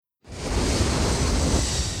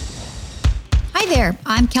there,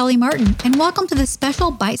 I'm Kelly Martin, and welcome to this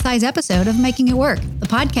special bite-sized episode of Making It Work, the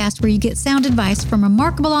podcast where you get sound advice from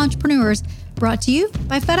remarkable entrepreneurs brought to you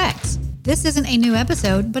by FedEx. This isn't a new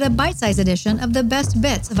episode, but a bite-sized edition of the best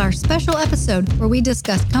bits of our special episode where we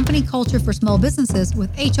discuss company culture for small businesses with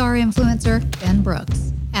HR influencer Ben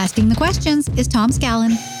Brooks. Asking the questions is Tom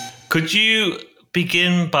Scallon. Could you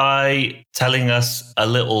begin by telling us a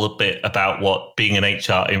little bit about what being an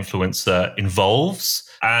HR influencer involves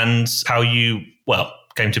and how you,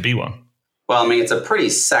 came to be one? Well, I mean, it's a pretty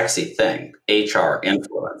sexy thing, HR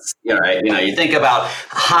influence. Right? You think about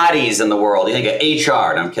hotties in the world. You think of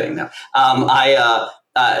HR. No, I'm kidding. No, I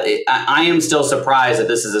am still surprised that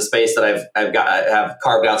this is a space that I have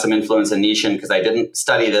carved out some influence and niche in, because I didn't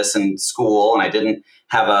study this in school and I didn't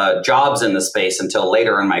have jobs in the space until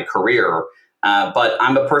later in my career. But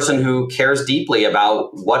I'm a person who cares deeply about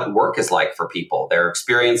what work is like for people, their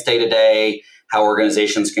experience day to day, how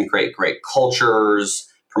organizations can create great cultures,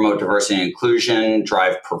 promote diversity and inclusion,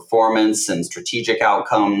 drive performance and strategic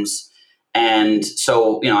outcomes. And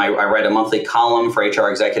so, I write a monthly column for HR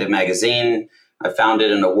Executive Magazine. I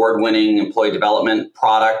founded an award-winning employee development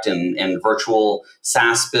product and virtual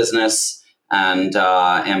SaaS business, and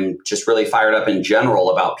am just really fired up in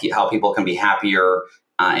general about how people can be happier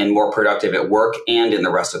and more productive at work and in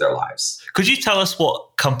the rest of their lives. Could you tell us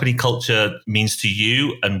what company culture means to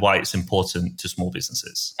you and why it's important to small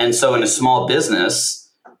businesses? And so in a small business,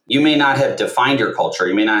 you may not have defined your culture.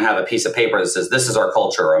 You may not have a piece of paper that says, this is our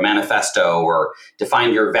culture, or a manifesto, or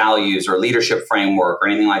define your values or leadership framework or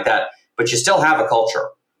anything like that. But you still have a culture.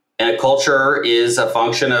 And a culture is a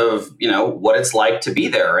function of, what it's like to be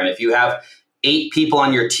there. And if you have 8 people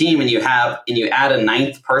on your team and you add a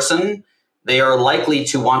 9th person, they are likely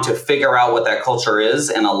to want to figure out what that culture is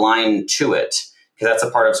and align to it, because that's a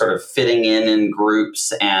part of sort of fitting in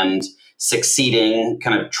groups and succeeding,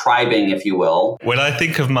 kind of tribing, if you will. When I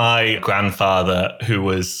think of my grandfather, who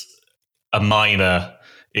was a miner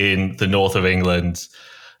in the north of England,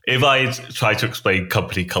 if I tried to explain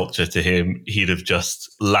company culture to him, he'd have just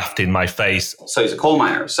laughed in my face. So he's a coal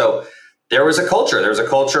miner. So there was a culture. There was a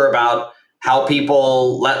culture about how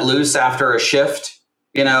people let loose after a shift.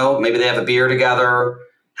 Maybe they have a beer together,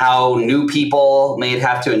 how new people may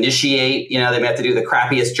have to initiate, they may have to do the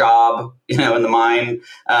crappiest job, in the mine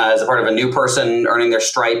as a part of a new person earning their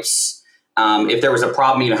stripes. If there was a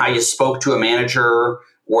problem, how you spoke to a manager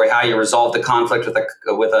or how you resolved the conflict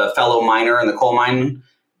with a fellow miner in the coal mine.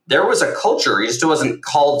 There was a culture. It just wasn't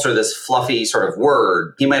called sort of this fluffy sort of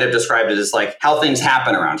word. He might have described it as like how things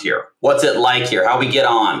happen around here. What's it like here? How we get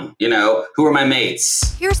on? Who are my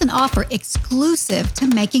mates? Here's an offer exclusive to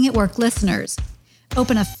Making It Work listeners.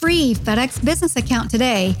 Open a free FedEx business account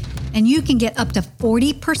today, and you can get up to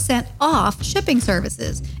 40% off shipping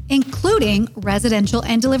services, including residential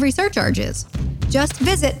and delivery surcharges. Just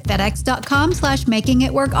visit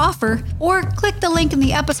fedex.com/makingitworkoffer or click the link in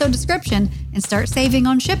the episode description and start saving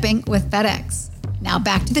on shipping with FedEx. Now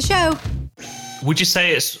back to the show. Would you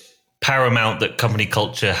say it's paramount that company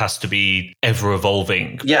culture has to be ever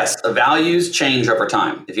evolving? Yes, the values change over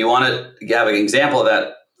time. If you want to have an example of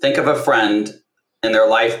that, think of a friend in their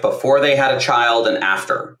life before they had a child and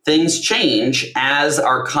after. Things change as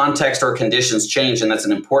our context or conditions change, and that's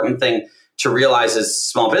an important thing to realize as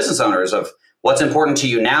small business owners of what's important to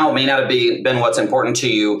you now may not have been what's important to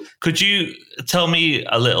you. Could you tell me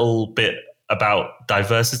a little bit about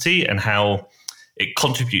diversity and how it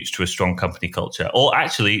contributes to a strong company culture? Or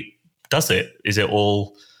actually, does it? Is it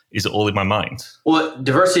all in my mind? Well,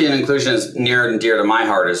 diversity and inclusion is near and dear to my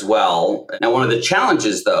heart as well. Now, one of the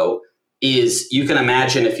challenges, though, is you can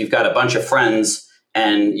imagine if you've got a bunch of friends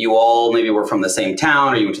and you all maybe were from the same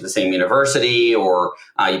town, or you went to the same university, or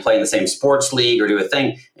you play in the same sports league or do a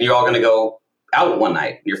thing, and you're all going to go out one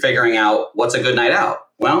night. You're figuring out what's a good night out.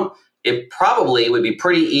 Well, it probably would be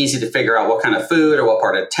pretty easy to figure out what kind of food or what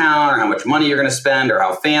part of town or how much money you're going to spend or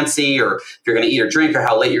how fancy or if you're going to eat or drink or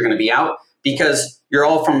how late you're going to be out, because you're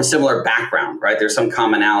all from a similar background, right? There's some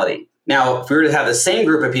commonality. Now, if we were to have the same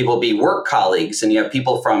group of people be work colleagues and you have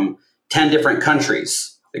people from 10 different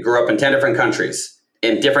countries that grew up in 10 different countries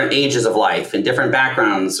in different ages of life, in different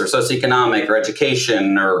backgrounds or socioeconomic or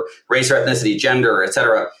education or race or ethnicity, gender, et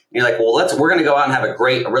cetera. And you're like, well, we're going to go out and have a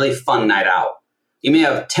really fun night out. You may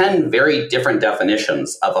have 10 very different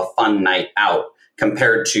definitions of a fun night out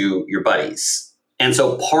compared to your buddies. And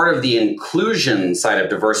so part of the inclusion side of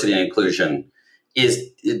diversity and inclusion is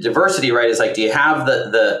diversity, right? Is like, do you have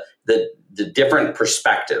the different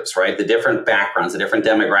perspectives, right? The different backgrounds, the different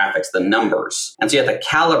demographics, the numbers. And so you have to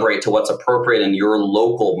calibrate to what's appropriate in your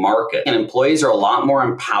local market. And employees are a lot more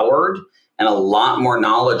empowered and a lot more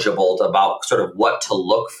knowledgeable about sort of what to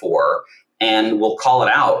look for and we'll call it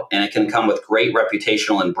out, and it can come with great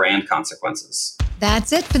reputational and brand consequences.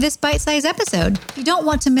 That's it for this bite-sized episode. If you don't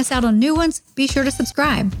want to miss out on new ones, be sure to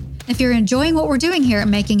subscribe. If you're enjoying what we're doing here at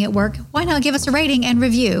Making It Work, why not give us a rating and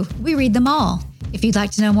review? We read them all. If you'd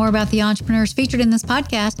like to know more about the entrepreneurs featured in this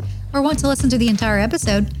podcast or want to listen to the entire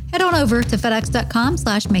episode, head on over to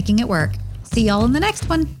fedex.com/makingitwork. See y'all in the next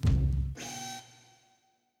one.